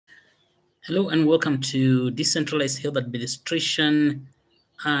Hello and welcome to Decentralized Health Administration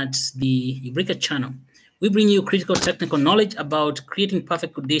at the Ubrican Channel. We bring you critical technical knowledge about creating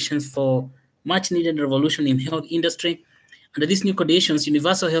perfect conditions for much needed revolution in health industry. Under these new conditions,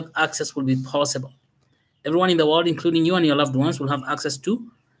 universal health access will be possible. Everyone in the world, including you and your loved ones, will have access to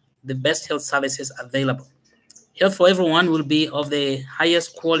the best health services available. Health for everyone will be of the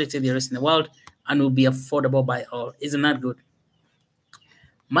highest quality there is in the world and will be affordable by all. Isn't that good?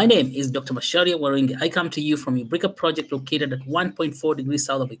 My name is Dr. Masharia Waringe. I come to you from Ubrican project located at 1.4 degrees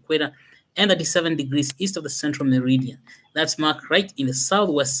south of equator and 37 degrees east of the central meridian. That's marked right in the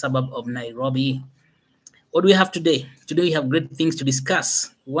southwest suburb of Nairobi. What do we have today? Today we have great things to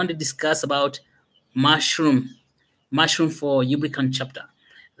discuss. We want to discuss about mushroom for Ubrican Chapter.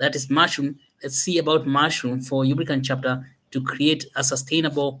 That is mushroom. Let's see about mushroom for Ubrican Chapter to create a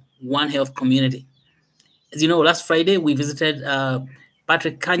sustainable One Health community. As you know, last Friday we visited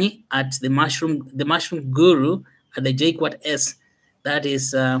Patrick Kanyi at the mushroom guru at the JQuat S. That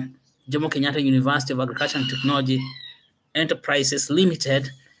is Jomo Kenyatta University of Agriculture and Technology Enterprises Limited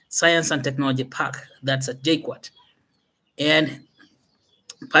Science and Technology Park. That's at JQuat. And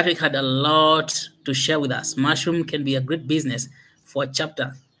Patrick had a lot to share with us. Mushroom can be a great business for a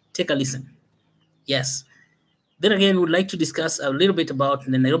chapter. Take a listen. Yes. Then again, we'd like to discuss a little bit about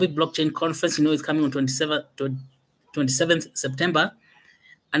the Nairobi Blockchain Conference. You know, it's coming on 27th September.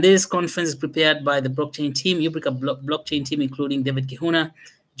 And this conference is prepared by the blockchain team, Ubrica blockchain team, including David Kihuna,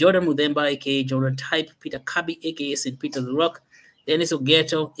 Jordan Mudemba, aka Jordan Type, Peter Kabi, aka St. Peter the Rock, Dennis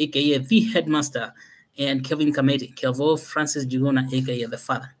Ogeto, aka The Headmaster, and Kevin Kameti, Kelvo Francis Juguna, aka The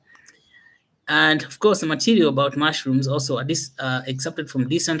Father. And of course, the material about mushrooms also accepted from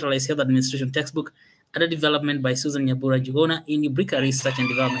Decentralized Health Administration textbook under development by Susan Nyabura Jugona in Ubrica Research and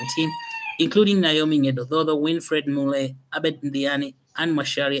Development Team, including Naomi Nyedododo, Winfred Mule, Abed Ndiani, Anne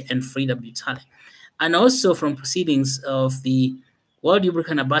Mashari, and Frida Butale. And also from proceedings of the World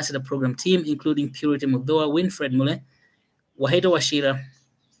Ubrican Ambassador Program team, including Purity Mudoa, Winfred Mule, Wahedo Washira,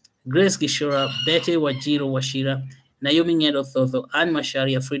 Grace Gishora, Betty Wajiro Washira, Naomi Nyedododo, Anne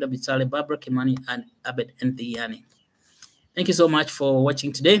Mashari, Frida Butale, Barbara Kimani, and Abed Ndiani. Thank you so much for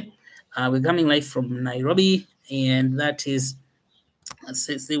watching today. We're coming live from Nairobi, and that is,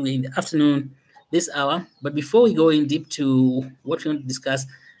 say we're in the afternoon, this hour. But before we go in deep to what we want to discuss,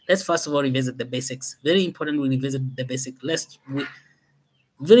 let's first of all revisit the basics. Very important we revisit the basics.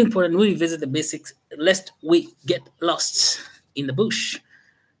 Very important we revisit the basics lest we get lost in the bush.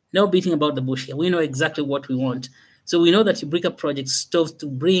 No beating about the bush here. We know exactly what we want. So we know that Ubrica project strives to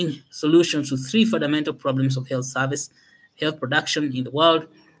bring solutions to three fundamental problems of health production in the world.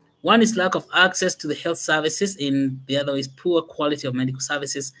 One is lack of access to the health services, and the other is poor quality of medical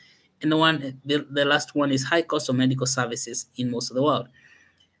services. And the last one is high cost of medical services in most of the world.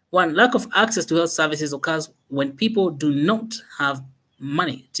 One, lack of access to health services occurs when people do not have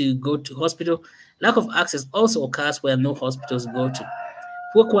money to go to hospital. Lack of access also occurs where no hospitals go to.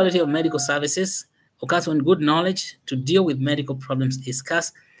 Poor quality of medical services occurs when good knowledge to deal with medical problems is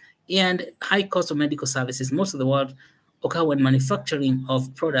scarce, and high cost of medical services, most of the world, occur when manufacturing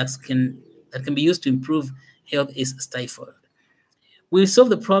of products that can be used to improve health is stifled. We solve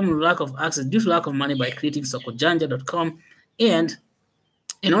the problem of lack of access due to lack of money by creating sokojanja.com and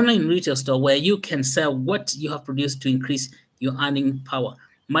an online retail store where you can sell what you have produced to increase your earning power.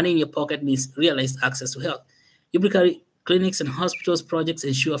 Money in your pocket means realized access to health. Ubrica clinics and hospitals projects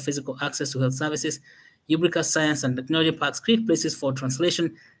ensure physical access to health services. Ubrica science and technology parks create places for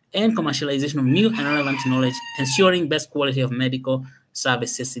translation and commercialization of new and relevant knowledge, ensuring best quality of medical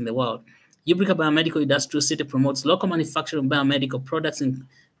services in the world. Ubrica Biomedical Industrial City promotes local manufacturing of biomedical products and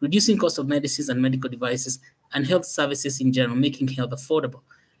reducing cost of medicines and medical devices and health services in general, making health affordable.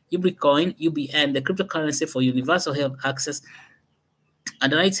 Ubricoin, UBN, the cryptocurrency for universal health access,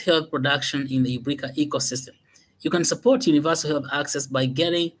 underwrites health production in the Ubrica ecosystem. You can support universal health access by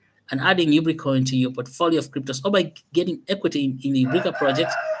getting and adding Ubricoin to your portfolio of cryptos, or by getting equity in the Ubrica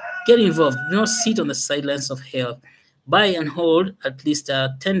project. Get involved. Do not sit on the sidelines of health. Buy and hold at least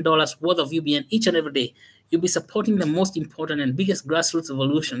 $10 worth of UBN each and every day. You'll be supporting the most important and biggest grassroots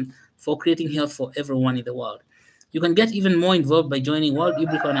revolution for creating health for everyone in the world. You can get even more involved by joining World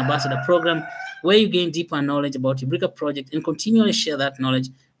Ubrican Ambassador Program, where you gain deeper knowledge about Ubrica project and continually share that knowledge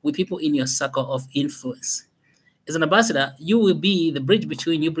with people in your circle of influence. As an ambassador, you will be the bridge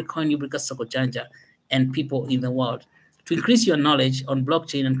between Ubricoin, Ubrica Sokojanja, and people in the world. To increase your knowledge on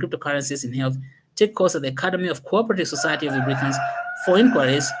blockchain and cryptocurrencies in health, take course at the Academy of Cooperative Society of Ubricans. For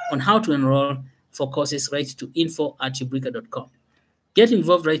inquiries on how to enroll for courses, write to info@ubrica.com. Get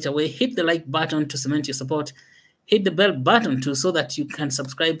involved right away. Hit the like button to cement your support. Hit the bell button too so that you can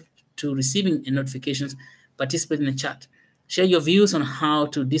subscribe to receiving notifications, participate in the chat. Share your views on how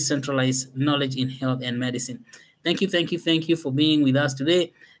to decentralize knowledge in health and medicine. Thank you for being with us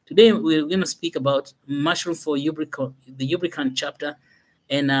today. Today, we're going to speak about mushroom for Ubrican, the Ubrican chapter,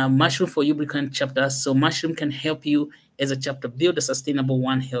 and mushroom for Ubrican chapter. So mushroom can help you as a chapter build a sustainable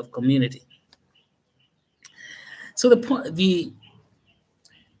One Health community. So the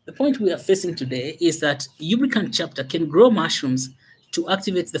point we are facing today is that Ubrican chapter can grow mushrooms to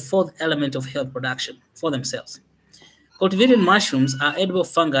activate the fourth element of health production for themselves. Cultivated mushrooms are edible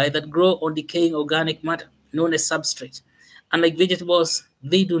fungi that grow on decaying organic matter, known as substrate. Unlike vegetables,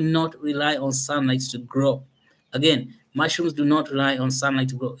 they do not rely on sunlight to grow. Again, mushrooms do not rely on sunlight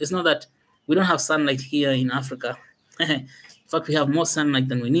to grow. It's not that we don't have sunlight here in Africa. In fact, we have more sunlight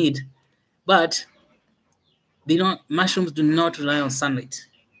than we need. But mushrooms do not rely on sunlight,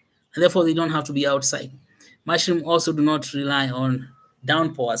 and therefore they don't have to be outside. Mushrooms also do not rely on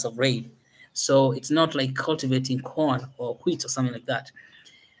downpours of rain. So it's not like cultivating corn or wheat or something like that.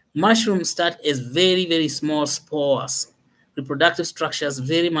 Mushrooms start as very, very small spores, reproductive structures,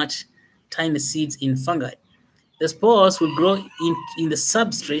 very much tiny seeds in fungi. The spores will grow in the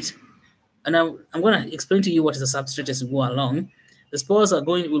substrate, and I'm going to explain to you what is a substrate as we go along. The spores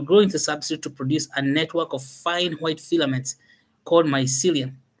will grow into the substrate to produce a network of fine white filaments called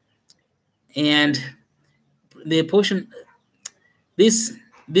mycelium. And the portion, this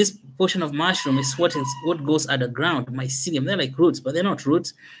portion of mushroom is what goes underground, mycelium. They're like roots, but they're not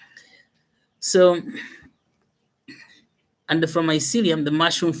roots. So, and from mycelium, the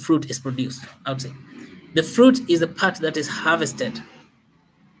mushroom fruit is produced outside. The fruit is the part that is harvested.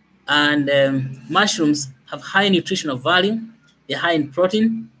 And mushrooms have high nutritional value. They're high in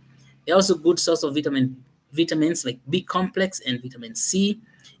protein. They're also good source of vitamins like B complex and vitamin C,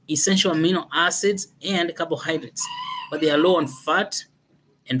 essential amino acids, and carbohydrates. But they are low on fat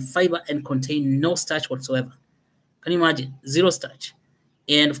and fiber and contain no starch whatsoever. Can you imagine? Zero starch.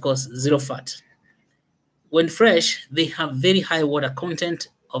 And of course, zero fat. When fresh, they have very high water content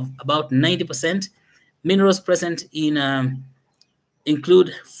of about 90%. Minerals present in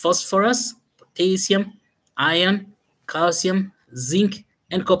include phosphorus, potassium, iron, calcium, zinc,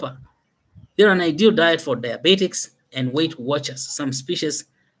 and copper. They're an ideal diet for diabetics and Weight Watchers. Some species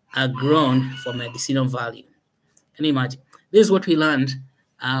are grown for medicinal value. Can you imagine? This is what we learned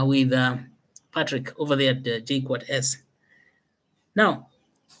with Patrick over there at JQuad S. Now,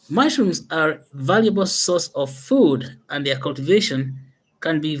 mushrooms are a valuable source of food, and their cultivation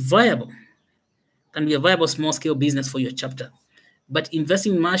can be viable. Can be a viable small-scale business for your chapter. But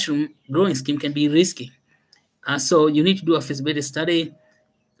investing in mushroom growing scheme can be risky. So you need to do a feasibility study,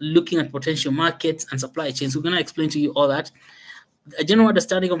 looking at potential markets and supply chains. We're going to explain to you all that. A general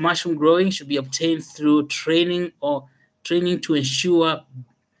understanding of mushroom growing should be obtained through training to ensure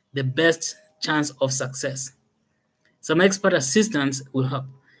the best chance of success. Some expert assistance will help.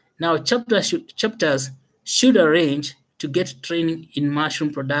 Now, chapters should arrange to get training in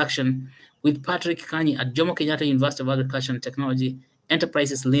mushroom production with Patrick Kanyi at Jomo Kenyatta University of Agriculture and Technology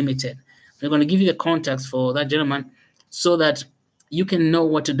Enterprises Limited. We're going to give you the contacts for that gentleman so that you can know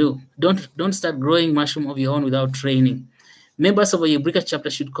what to do. Don't start growing mushroom of your own without training. Members of a Ubrican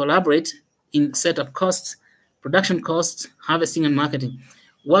chapter should collaborate in setup costs, production costs, harvesting, and marketing.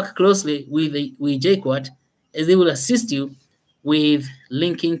 Work closely with JQuad as they will assist you with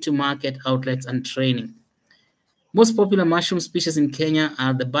linking to market outlets and training. Most popular mushroom species in Kenya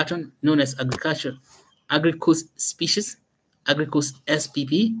are the button, known as Agricus species, Agricus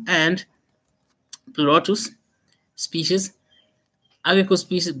spp, and Pleurotus species. Agricus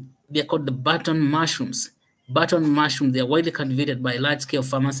species, they are called the button mushrooms. Button mushrooms, they are widely cultivated by large-scale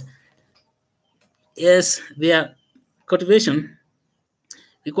farmers. Yes, their cultivation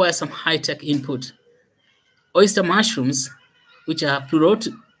requires some high-tech input. Oyster mushrooms, which are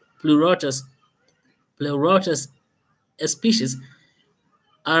Pleurotus species,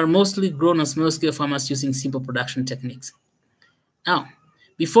 are mostly grown on small-scale farmers using simple production techniques. Now,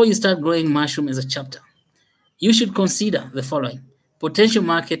 before you start growing mushroom as a chapter, you should consider the following: potential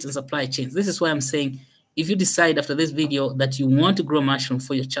markets and supply chains. This is why I'm saying if you decide after this video that you want to grow mushroom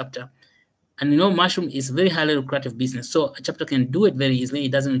for your chapter, and you know mushroom is a very highly lucrative business, so a chapter can do it very easily.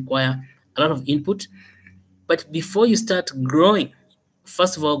 It doesn't require a lot of input. But before you start growing,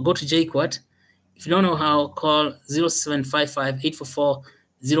 first of all, go to JQuad. If you don't know how, call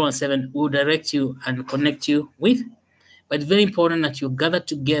 0755-844-017. We'll direct you and connect you with. But it's very important that you gather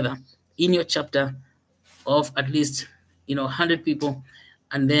together in your chapter of at least 100 people,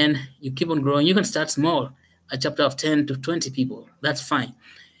 and then you keep on growing. You can start small, a chapter of 10 to 20 people. That's fine.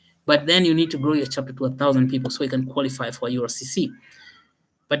 But then you need to grow your chapter to 1,000 people so you can qualify for URCC.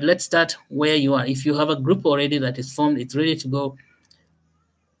 But let's start where you are. If you have a group already that is formed, it's ready to go,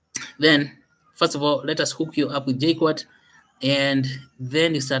 then first of all, let us hook you up with JQuat, and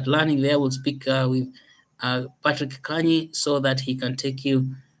then you start learning there. We'll speak with Patrick Kanyi so that he can take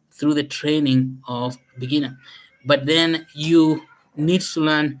you through the training of beginner. But then you need to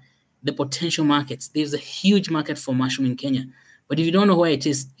learn the potential markets. There's a huge market for mushroom in Kenya. But if you don't know where it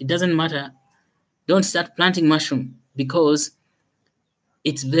is, it doesn't matter. Don't start planting mushroom, because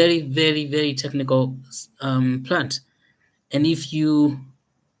it's very, very, very technical plant. And if you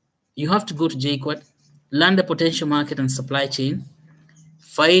have to go to JQuat, learn the potential market and supply chain,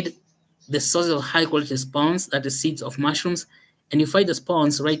 find the sources of high quality spawns, that is seeds of mushrooms, and you find the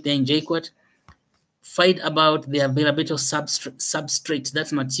spawns right there in JQuat. Find about the availability of substrate,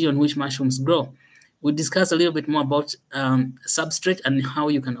 that's material in which mushrooms grow. We'll discuss a little bit more about substrate and how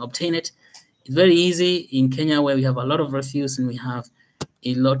you can obtain it. It's very easy in Kenya, where we have a lot of refuse and we have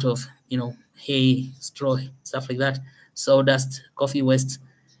a lot of, hay, straw, stuff like that, sawdust, coffee waste,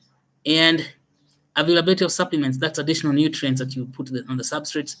 and availability of supplements, that's additional nutrients that you put on the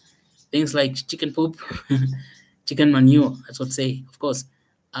substrates, things like chicken poop, chicken manure, that's what say, of course.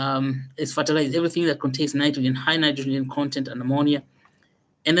 It's fertilizer, everything that contains nitrogen, high nitrogen content, and ammonia.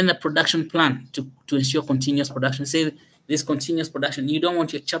 And then the production plan to ensure continuous production. Say this continuous production, you don't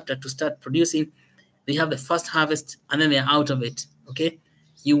want your chapter to start producing, they have the first harvest and then they're out of it, okay?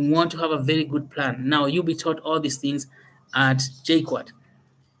 You want to have a very good plan. Now, you'll be taught all these things at JQuat.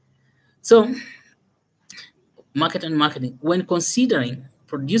 So, market and marketing. When considering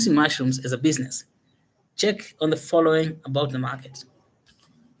producing mushrooms as a business, check on the following about the market.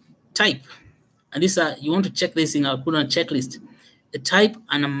 Type, and this you want to check this thing out, put on a checklist. The type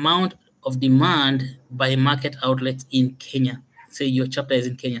and amount of demand by market outlets in Kenya. Say your chapter is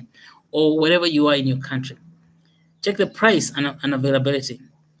in Kenya, or wherever you are in your country. Check the price and availability.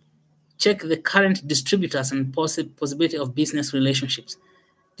 Check the current distributors and possibility of business relationships.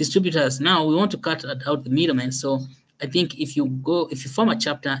 Distributors, now we want to cut out the middleman. So I think if you form a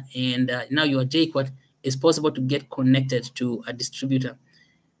chapter and now you are JQuat, it's possible to get connected to a distributor.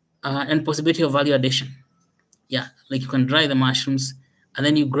 And possibility of value addition. Yeah, like you can dry the mushrooms and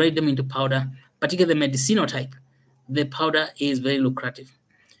then you grade them into powder, particularly the medicinal type. The powder is very lucrative.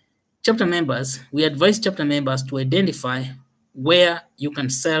 Chapter members, we advise chapter members to identify where you can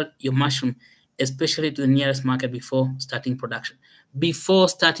sell your mushroom, especially to the nearest market before starting production. Before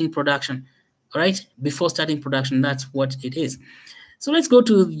starting production, all right? Before starting production, that's what it is. So let's go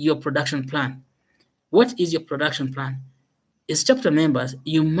to your production plan. What is your production plan? As chapter members,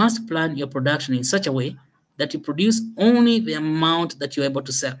 you must plan your production in such a way that you produce only the amount that you're able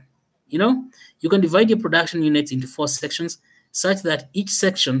to sell. You can divide your production units into 4 sections, such that each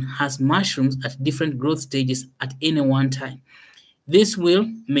section has mushrooms at different growth stages at any one time. This will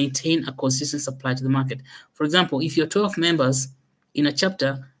maintain a consistent supply to the market. For example, if you're 12 members in a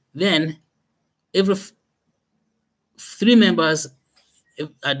chapter, then every 3 members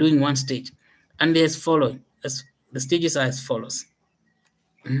are doing one stage, and there's following. The stages are as follows.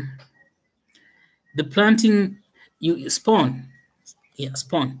 The planting, you spawn. Yeah,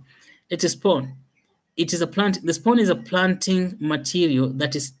 spawn. It is spawn. It is a plant. The spawn is a planting material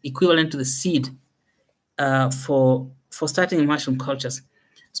that is equivalent to the seed for starting mushroom cultures.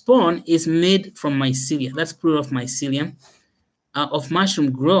 Spawn is made from mycelia. That's plural of mycelium of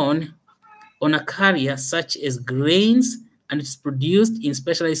mushroom grown on a carrier such as grains, and it's produced in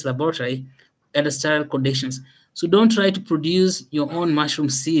specialized laboratory under sterile conditions. So don't try to produce your own mushroom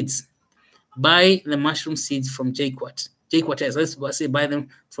seeds. Buy the mushroom seeds from JQuat. JQuat, let's say buy them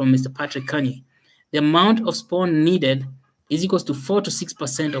from Mr. Patrick Kanyi. The amount of spawn needed is equals to 4 to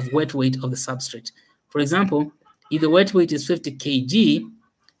 6% of wet weight of the substrate. For example, if the wet weight is 50 kg,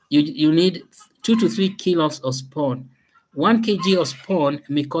 you need 2 to 3 kilos of spawn. 1 kg of spawn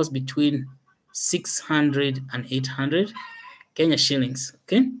may cost between 600 and 800 Kenya shillings.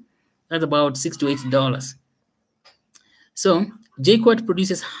 Okay, that's about $6 to $8. So JQuat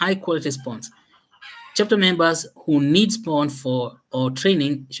produces high quality spawns. Chapter members who need spawn or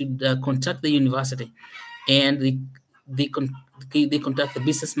training should contact the university, and they contact the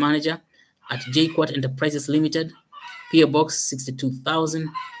business manager at JQuat Enterprises Limited, PO Box 62,000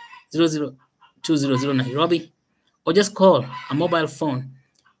 00200 Nairobi, or just call a mobile phone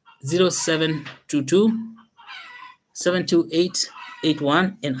 0722 728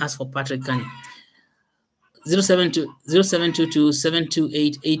 81 and ask for Patrick Kanyi. 0722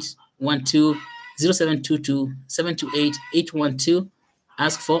 728 812 0722 728 812.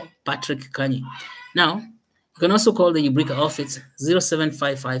 Ask for Patrick Kanyi. Now, you can also call the Ubrica office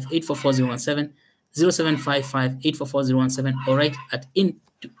 0755 844 017. 0755-844-017, or write at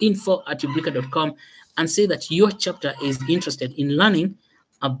info@ubrica.com and say that your chapter is interested in learning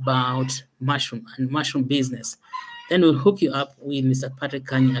about mushroom and mushroom business. Then we'll hook you up with Mr. Patrick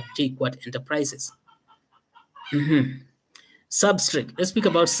Kanye at JQuat Enterprises. Substrate. Let's speak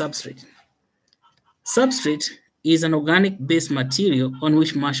about substrate. Substrate is an organic-based material on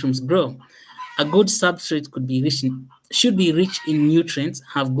which mushrooms grow. A good substrate should be rich in nutrients,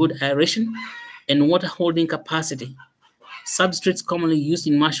 have good aeration, and water holding capacity. Substrates commonly used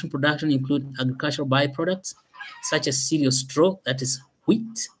in mushroom production include agricultural byproducts such as cereal straw, that is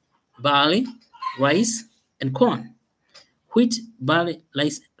wheat, barley, rice, and corn. Wheat, barley,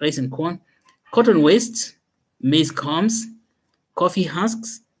 rice and corn, cotton waste, maize cobs, coffee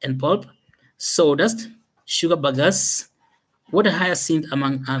husks and pulp, sawdust, sugar bagasse, water hyacinth,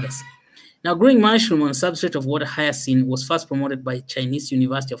 among others. Now, growing mushroom on a substrate of water hyacinth was first promoted by Chinese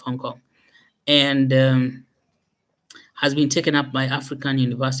University of Hong Kong and has been taken up by African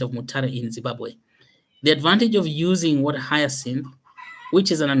University of Mutare in Zimbabwe. The advantage of using water hyacinth,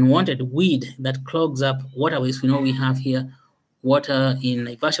 which is an unwanted weed that clogs up waterways. We know we have here water in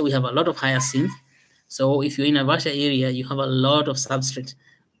Naivasha, we have a lot of hyacinth. So if you're in Naivasha area, you have a lot of substrate.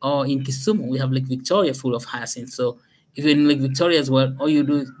 Or in Kisumu, we have Lake Victoria full of hyacinth. So if you're in Lake Victoria as well, all you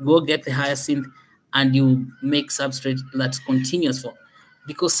do is go get the hyacinth and you make substrate that's continuous for.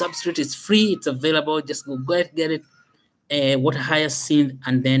 Because substrate is free, it's available, just go get it, water hyacinth,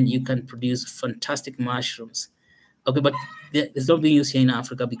 and then you can produce fantastic mushrooms. Okay, but it's not being used here in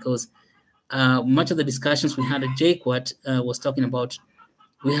Africa because much of the discussions we had at JQuat was talking about,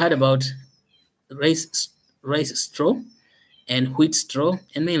 we had about rice straw and wheat straw,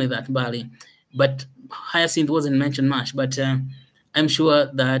 and mainly that barley. But hyacinth wasn't mentioned much, but I'm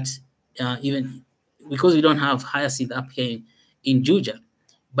sure that even because we don't have hyacinth up here in Juja,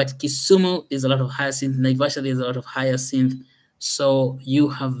 but Kisumu is a lot of hyacinth, Naivasha there's a lot of hyacinth, so you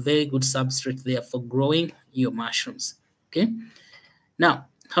have very good substrate there for growing your mushrooms, okay? Now,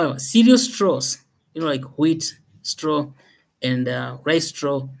 however, cereal straws, like wheat straw and rice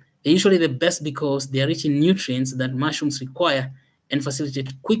straw, they're usually the best because they are rich in nutrients that mushrooms require and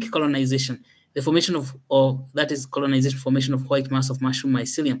facilitate quick colonization. The formation of formation of white mass of mushroom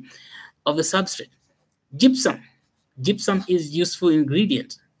mycelium of the substrate. Gypsum. Gypsum is useful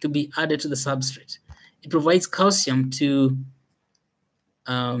ingredient to be added to the substrate. It provides calcium to,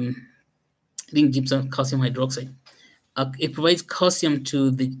 I think gypsum, calcium hydroxide. It provides calcium to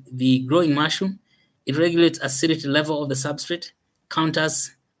the growing mushroom. It regulates acidity level of the substrate,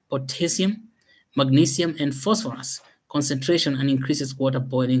 counters potassium, magnesium, and phosphorus concentration, and increases water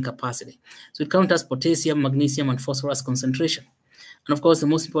boiling capacity. So it counters potassium, magnesium, and phosphorus concentration. And of course, the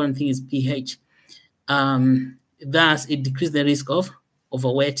most important thing is pH. Thus, it decreases the risk of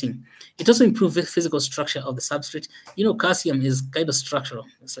overwetting. It also improves the physical structure of the substrate. Calcium is kind of structural.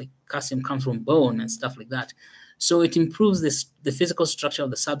 It's like calcium comes from bone and stuff like that. So it improves the physical structure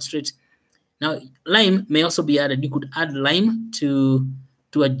of the substrate. Now, lime may also be added. You could add lime to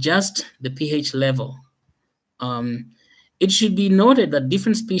adjust the pH level. It should be noted that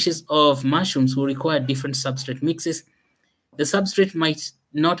different species of mushrooms will require different substrate mixes. The substrate might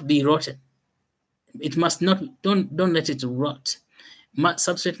not be rotten. It must not, don't let it rot.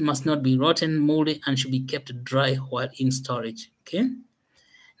 Substrate must not be rotten, moldy, and should be kept dry while in storage, okay?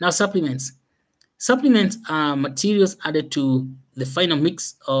 Now, supplements. Supplements are materials added to the final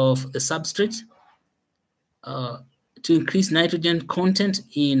mix of the substrate to increase nitrogen content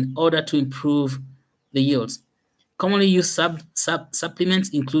in order to improve the yields. Commonly used supplements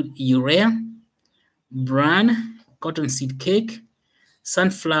include urea, bran, cottonseed cake,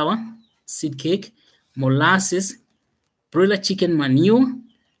 sunflower seed cake, molasses, broiler chicken manure,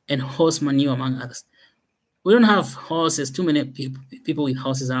 and horse manure, among others. We don't have horses, too many people with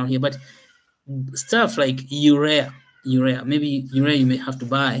horses around here, but stuff like urea, maybe urea you may have to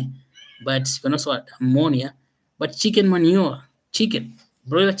buy, but you can also add ammonia. But chicken manure,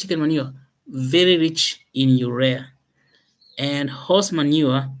 broiler chicken manure, very rich in urea. And horse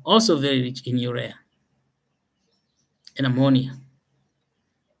manure, also very rich in urea and ammonia.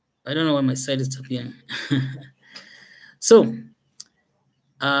 I don't know why my side is disappearing. So,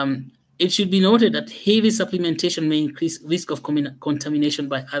 it should be noted that heavy supplementation may increase risk of contamination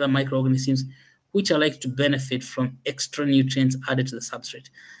by other microorganisms, which are likely to benefit from extra nutrients added to the substrate.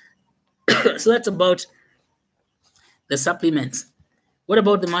 So that's about the supplements. What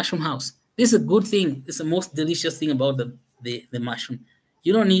about the mushroom house? This is a good thing. It's the most delicious thing about the mushroom.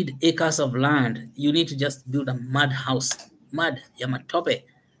 You don't need acres of land. You need to just build a mud house. Mud, yamatope.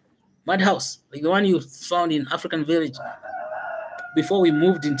 Mud house, like the one you found in African village. before we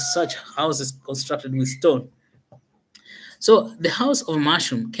moved into such houses constructed with stone. So the house of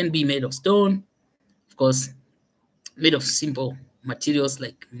mushroom can be made of stone, of course, made of simple materials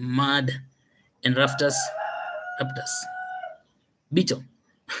like mud and rafters, beetle.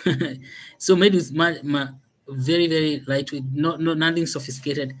 So made with very very lightweight, nothing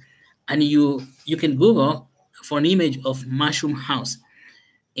sophisticated, and you can Google for an image of mushroom house,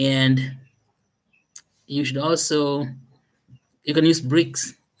 and you should also you can use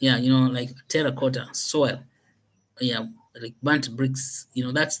bricks, yeah, like terracotta soil, yeah, like burnt bricks.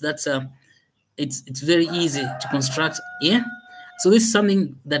 That's it's very easy to construct, yeah. So this is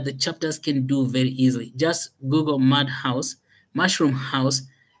something that the chapters can do very easily. Just Google mud house, mushroom house,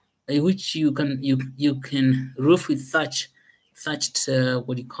 which you can roof with thatched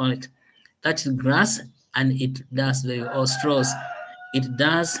what do you call it, thatched grass, and it does very well, or straws. It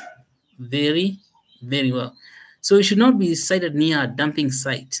does very very well. So it should not be sited near a dumping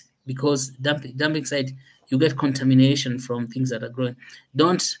site, because dumping site, you get contamination from things that are growing.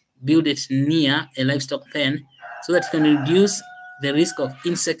 Don't build it near a livestock pen, so that you can reduce the risk of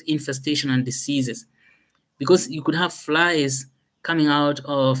insect infestation and diseases, because you could have flies coming out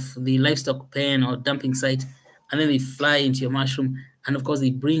of the livestock pen or dumping site, and then they fly into your mushroom, and of course they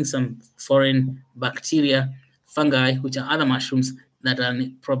bring some foreign bacteria, fungi, which are other mushrooms that are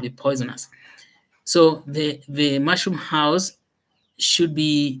probably poisonous. So the mushroom house should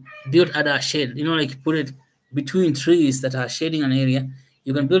be built at a shade, like put it between trees that are shading an area.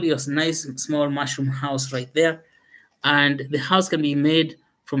 You can build your nice small mushroom house right there, and the house can be made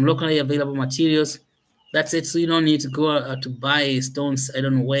from locally available materials. That's it. So you don't need to go to buy stones, I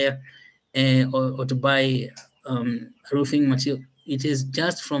don't know where, or to buy roofing material. It is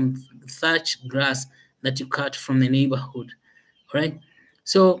just from thatch grass that you cut from the neighborhood. All right.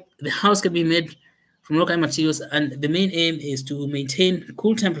 So the house can be made from local materials, and the main aim is to maintain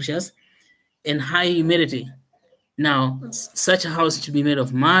cool temperatures and high humidity. Now, such a house should be made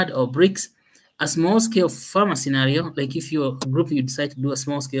of mud or bricks. A small scale farmer scenario, like if you're a group, you decide to do a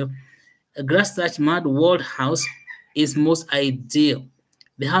small scale, a grass thatch mud walled house is most ideal.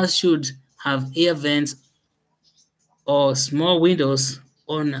 The house should have air vents or small windows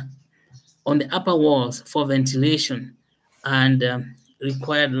on the upper walls for ventilation, and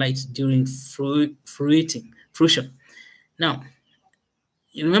required light during fruition. Now,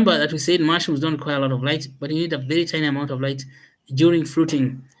 you remember that we said mushrooms don't require a lot of light, but you need a very tiny amount of light during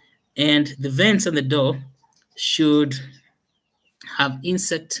fruiting. And the vents on the door should have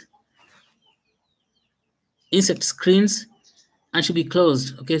insect screens and should be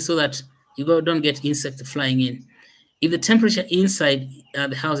closed, okay, so that don't get insect flying in. If the temperature inside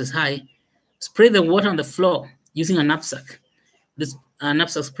the house is high, spray the water on the floor using a knapsack, this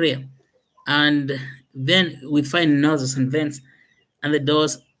knapsack sprayer, and then with fine nozzles and vents, and the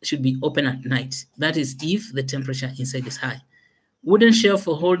doors should be open at night. That is if the temperature inside is high. Wooden shelf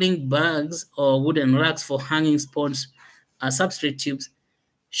for holding bags or wooden racks for hanging sponge substrate tubes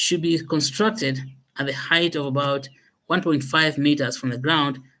should be constructed at the height of about 1.5 meters from the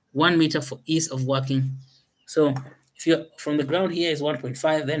ground, 1 meter for ease of working. So if you're from the ground here is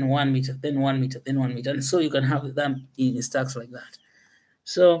 1.5, then 1 meter, then 1 meter, then 1 meter. And so you can have them in stacks like that.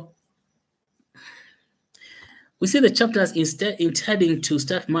 So we see the chapters instead intending to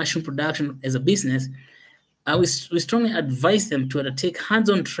start mushroom production as a business. We strongly advise them to undertake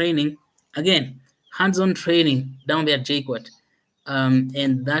hands-on training. Again, hands-on training down there at JQuat.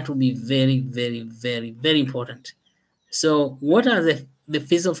 And that will be very, very, very, very important. So what are the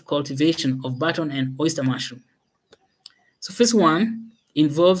phases of cultivation of button and oyster mushroom? So phase one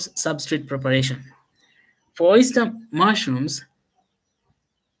involves substrate preparation. For oyster mushrooms,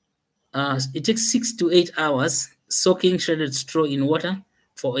 it takes 6 to 8 hours soaking shredded straw in water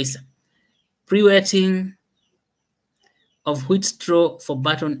for oyster. Pre-wetting of wheat straw for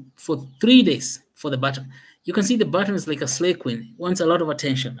button for 3 days for the button. You can see the button is like a slay queen, wants a lot of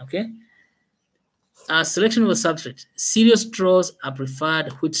attention, okay? Selection of the substrate. Cereal straws are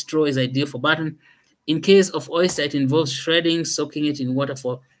preferred. Wheat straw is ideal for button. In case of oyster, it involves shredding, soaking it in water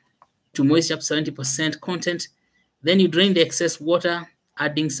to moisture up 70% content. Then you drain the excess water,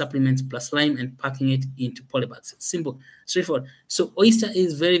 adding supplements plus lime and packing it into polybags. Simple, straightforward. So oyster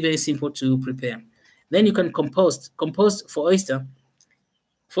is very, very simple to prepare. Then you can compost. Compost for oyster.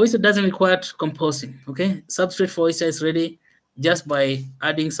 For oyster doesn't require composting, okay? Substrate for oyster is ready just by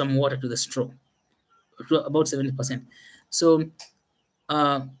adding some water to the straw, to about 70%. So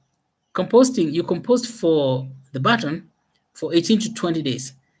composting, you compost for the button for 18 to 20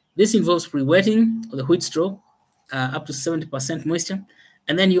 days. This involves pre-wetting of the wheat straw up to 70% moisture,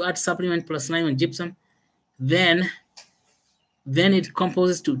 and then you add supplement plus lime and gypsum. Then Then it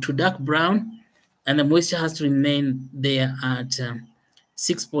composes to dark brown, and the moisture has to remain there at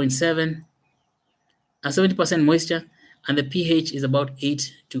 6.7, 70% moisture, and the pH is about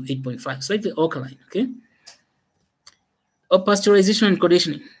 8 to 8.5, slightly alkaline. Okay. Or pasteurization and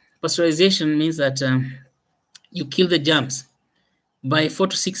conditioning. Pasteurization means that you kill the germs by 4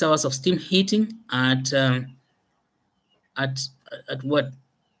 to 6 hours of steam heating at at what?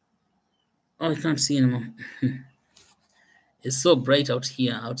 Oh, I can't see anymore. It's so bright out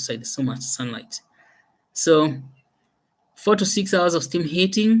here outside. There's so much sunlight. So 4 to 6 hours of steam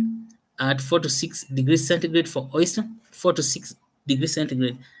heating at 4 to 6 degrees centigrade for oyster, 4 to 6 degrees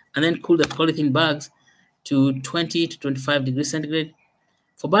centigrade, and then cool the polythene bags to 20 to 25 degrees centigrade.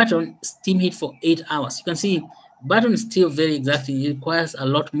 For baton, steam heat for 8 hours. You can see baton is still very exacting. It requires a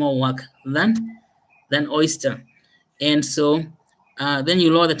lot more work than oyster. And so then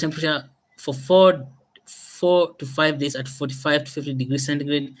you lower the temperature for 4 to 5 days at 45 to 50 degrees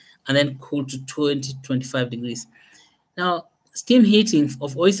centigrade, and then cool to 20 to 25 degrees. Now, steam heating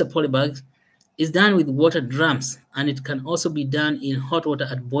of oyster polybags is done with water drums, and it can also be done in hot water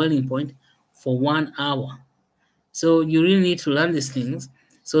at boiling point for 1 hour. So you really need to learn these things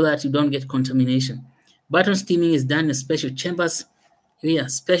so that you don't get contamination. Baton steaming is done in special chambers. Yeah,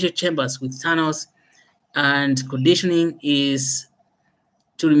 special chambers with tunnels, and conditioning is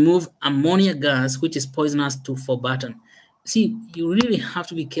to remove ammonia gas, which is poisonous for baton. See, you really have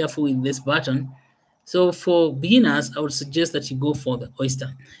to be careful with this baton. So for beginners, I would suggest that you go for the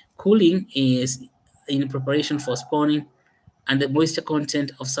oyster. Cooling is in preparation for spawning, and the moisture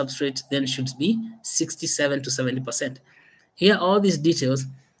content of substrate then should be 67 to 70%. Here, all these details,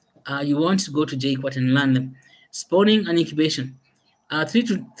 you want to go to JQuat and learn them. Spawning and incubation. 5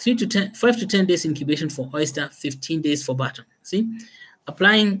 to 10 days incubation for oyster, 15 days for baton. See,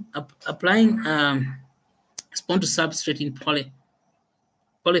 applying spawn to substrate in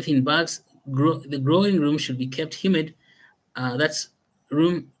polythene bags. The growing room should be kept humid. That's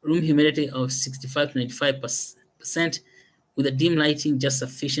room humidity of 65 to 95%, with a dim lighting just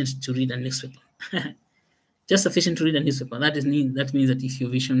sufficient to read a newspaper. Just sufficient to read a newspaper. That means that if your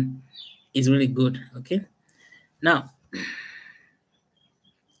vision is really good. Okay. Now,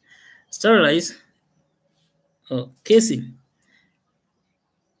 sterilize. Casing.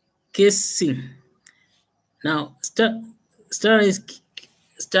 Now, sterilize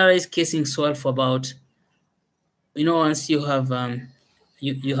casing soil for about, once you have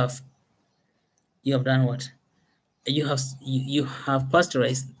you have done what? You have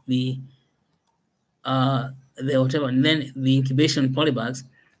pasteurized the whatever, and then the incubation polybags.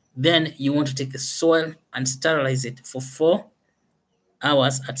 Then you want to take the soil and sterilize it for 4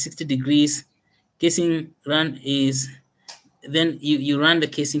 hours at 60 degrees. Casing run is, then you run the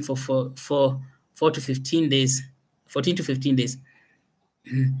casing for 4 to 15 days, 14 to 15 days.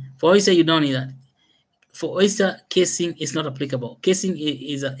 For oyster, you don't need that. For oyster, casing is not applicable. Casing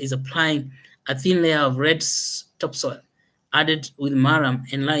is applying a thin layer of red topsoil added with marram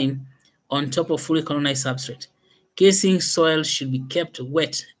and lime on top of fully colonized substrate. Casing soil should be kept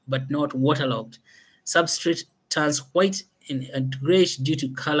wet but not waterlogged. Substrate turns white and grayish due to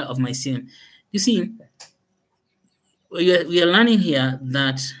color of mycelium. You see, we are learning here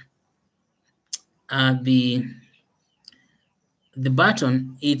that the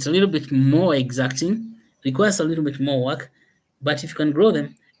baton, it's a little bit more exacting, requires a little bit more work, but if you can grow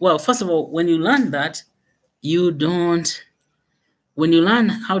them, well, first of all, when you learn that, when you learn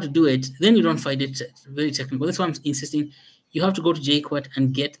how to do it, then you don't find it very technical. That's why I'm insisting you have to go to JQuat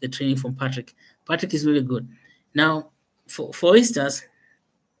and get the training from Patrick. Patrick is really good. Now, for oysters,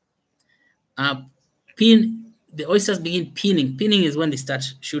 the oysters begin pinning. Pinning is when they start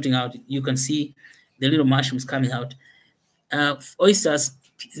shooting out. You can see the little mushrooms coming out. Oysters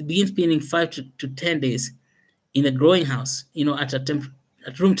begin pinning 5 to 10 days in the growing house,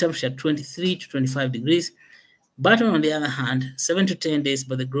 at room temperature 23 to 25 degrees. Baton, on the other hand, 7 to 10 days,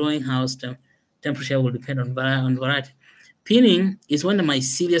 but the growing house temperature will depend on variety. Pinning is when the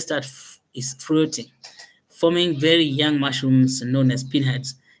mycelia is fruiting, forming very young mushrooms known as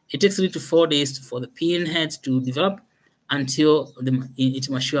pinheads. It takes 3 to 4 days for the pinheads to develop until it's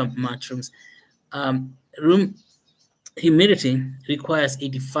mature mushrooms. Room humidity requires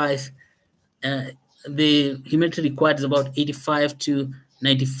 85. The humidity required is about 85 to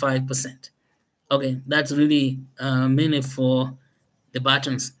 95%. Okay, that's really mainly for the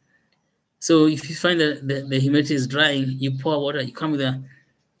buttons. So if you find that the humidity is drying, you pour water. You come with a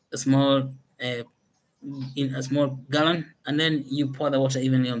small in a small gallon, and then you pour the water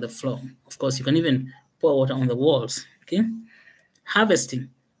evenly on the floor. Of course, you can even pour water on the walls. Okay. Harvesting.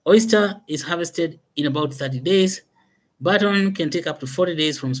 Oyster is harvested in about 30 days. Button can take up to 40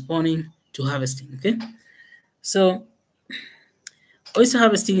 days from spawning to harvesting. Okay, so oyster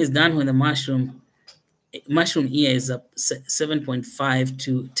harvesting is done when the mushroom ear is up 7.5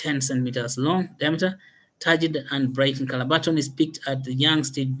 to 10 centimeters long diameter, turgid and bright in color. Button is picked at the young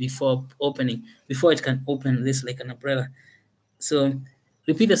stage before it can open this like an umbrella. So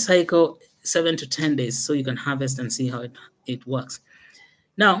repeat the cycle 7 to 10 days so you can harvest and see how it works.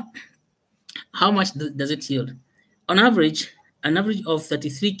 Now, how much does it yield? On average, an average of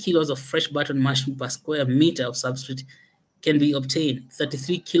 33 kilos of fresh button mushroom per square meter of substrate can be obtained,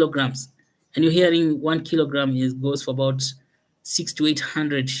 33 kilograms. And you're hearing 1 kilogram goes for about 6 to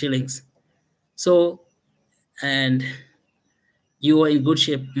 800 shillings. So, and you are in good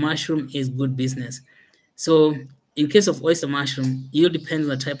shape. Mushroom is good business. So in case of oyster mushroom, yield depends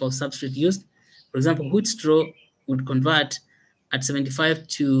on the type of substrate used. For example, wheat straw would convert at 75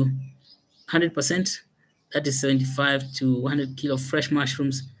 to 100%. That is 75 to 100 kilo fresh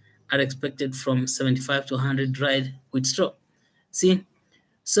mushrooms are expected from 75 to 100 dried wheat straw. See,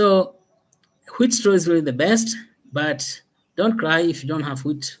 so wheat straw is really the best, but don't cry if you don't have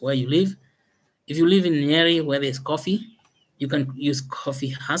wheat where you live. If you live in an area where there's coffee, you can use coffee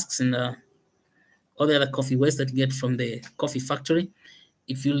husks and all the other coffee waste that you get from the coffee factory.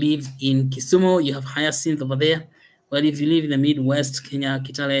 If you live in Kisumu, you have hyacinth over there. But if you live in the Midwest, Kenya,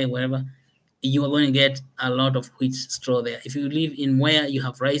 Kitale, wherever, you are going to get a lot of wheat straw there. If you live in where you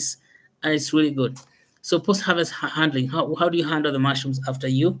have rice, and it's really good. So post-harvest handling, how do you handle the mushrooms after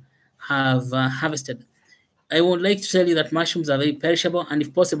you have harvested? I would like to tell you that mushrooms are very perishable, and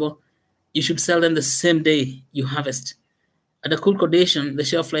if possible, you should sell them the same day you harvest. At a cool condition, the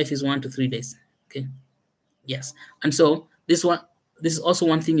shelf life is 1 to 3 days. Okay. Yes. And so this is also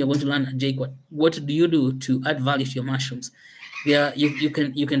one thing you're going to learn at Jake. What do you do to add value to your mushrooms? You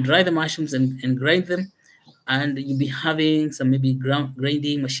can dry the mushrooms and grind them, and you'll be having some maybe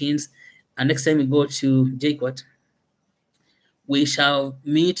grinding machines. And next time we go to Jake, we shall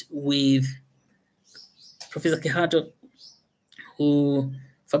meet with Professor Kehato, who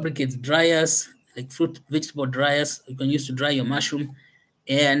fabricates dryers, like vegetable dryers you can use to dry your mushroom.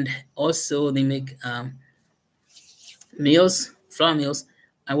 And also they make flour mills,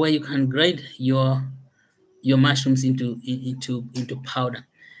 where you can grind your mushrooms into powder.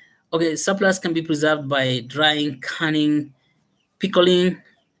 Okay, surplus can be preserved by drying, canning, pickling.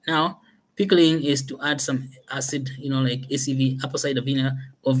 Now, pickling is to add some acid, like ACV, apple cider vinegar,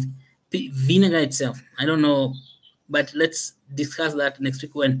 or vinegar itself. I don't know, but let's discuss that next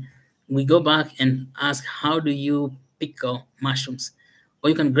week when we go back and ask how do you pickle mushrooms, or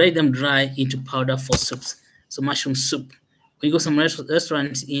you can grind them dry into powder for soups. So mushroom soup. When you go some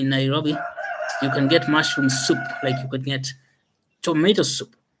restaurants in Nairobi, you can get mushroom soup like you could get tomato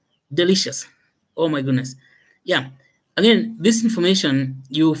soup. Delicious. Oh my goodness. Yeah. Again, this information,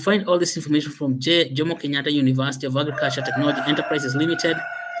 you find all this information from Jomo Kenyatta University of Agriculture Technology Enterprises Limited,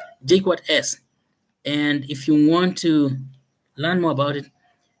 JQuat S. And if you want to learn more about it,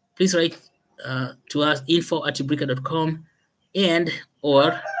 please write to us info@ubrica.com and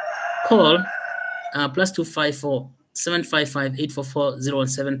or call +254 755 844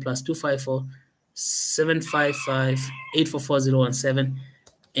 017 +254 755 844 017.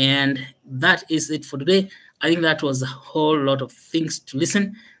 And that is it for today. I think that was a whole lot of things to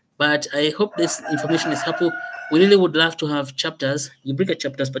listen, but I hope this information is helpful. We really would love to have chapters, Ubrica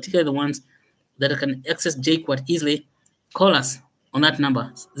chapters, particularly the ones that can access JQuat easily. Call us on that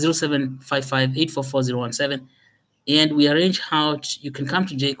number, 0755 844 017, and we arrange how you can come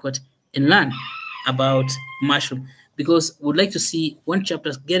to JQuat and learn about mushroom, because we'd like to see one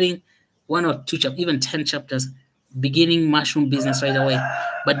chapter getting 1 or 2 chapters, even 10 chapters, beginning mushroom business right away.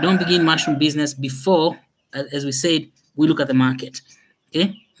 But don't begin mushroom business before, as we said, we look at the market.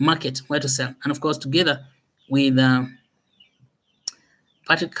 Okay, market, where to sell, and of course, together with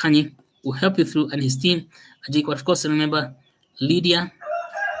Patrick Kanye will help you through, and his team. Of course, remember Lydia.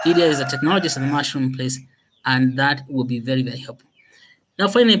 Lydia is a technologist in the mushroom place, and that will be very, very helpful. Now,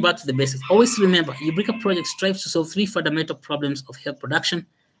 finally, back to the basics. Always remember, Ubrica project strives to solve 3 fundamental problems of health production.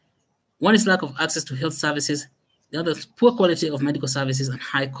 One is lack of access to health services. The other is poor quality of medical services and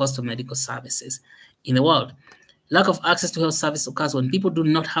high cost of medical services in the world. Lack of access to health service occurs when people do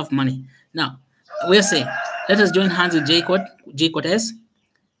not have money. Now, we're saying, let us join hands with JQuat S.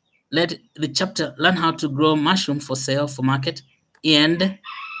 Let the chapter learn how to grow mushroom for sale, for market, and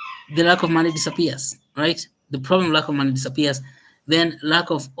the lack of money disappears, right? The problem of lack of money disappears. Then lack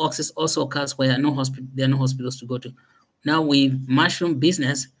of access also occurs where there are no hospitals to go to. Now with mushroom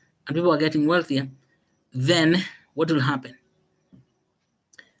business and people are getting wealthier, then what will happen?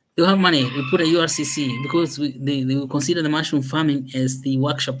 They'll have money. We put a URCC because they will consider the mushroom farming as the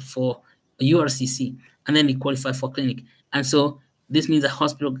workshop for a URCC, and then they qualify for clinic. And so this means a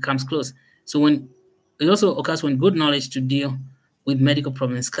hospital comes close. So when it also occurs when good knowledge to deal with medical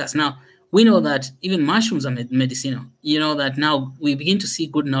problems is scarce. Now we know that even mushrooms are medicinal. You know that now we begin to see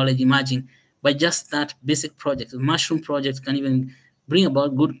good knowledge emerging by just that basic project. The mushroom project can even bring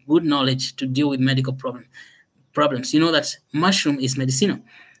about good knowledge to deal with medical problems. You know that mushroom is medicinal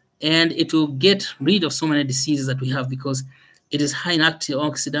and it will get rid of so many diseases that we have because it is high in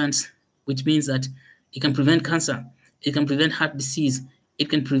antioxidants, which means that it can prevent cancer, it can prevent heart disease, it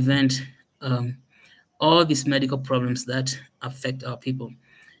can prevent um, all these medical problems that affect our people.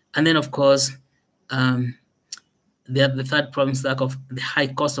 And then, of course, um, the third problem is lack of the high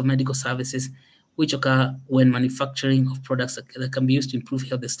cost of medical services, which occur when manufacturing of products that can be used to improve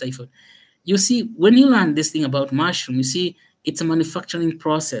health and stifle. You see, when you learn this thing about mushroom, you see it's a manufacturing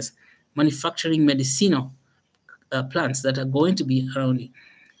process, manufacturing medicinal plants that are going to be around you.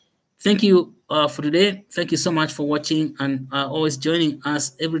 Thank you for today. Thank you so much for watching and always joining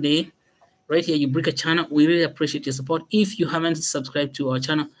us every day right here, Ubrica channel. We really appreciate your support. If you haven't subscribed to our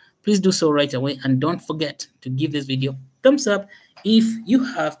channel, please do so right away. And don't forget to give this video thumbs up. If you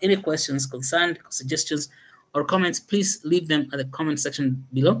have any questions, concerns, suggestions, or comments, please leave them at the comment section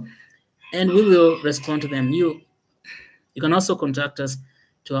below and we will respond to them. You can also contact us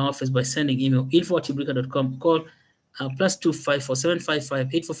to our office by sending email info@ubrica.com, call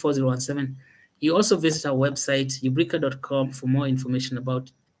 +254-755-844-017. You also visit our website ubrica.com for more information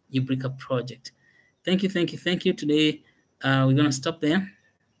about Ubrica project. Thank you, thank you, thank you. Today we're gonna stop there,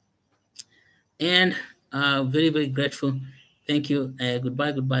 and very, very grateful. Thank you.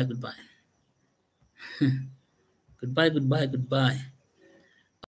 Goodbye, goodbye, goodbye. Goodbye, goodbye, goodbye.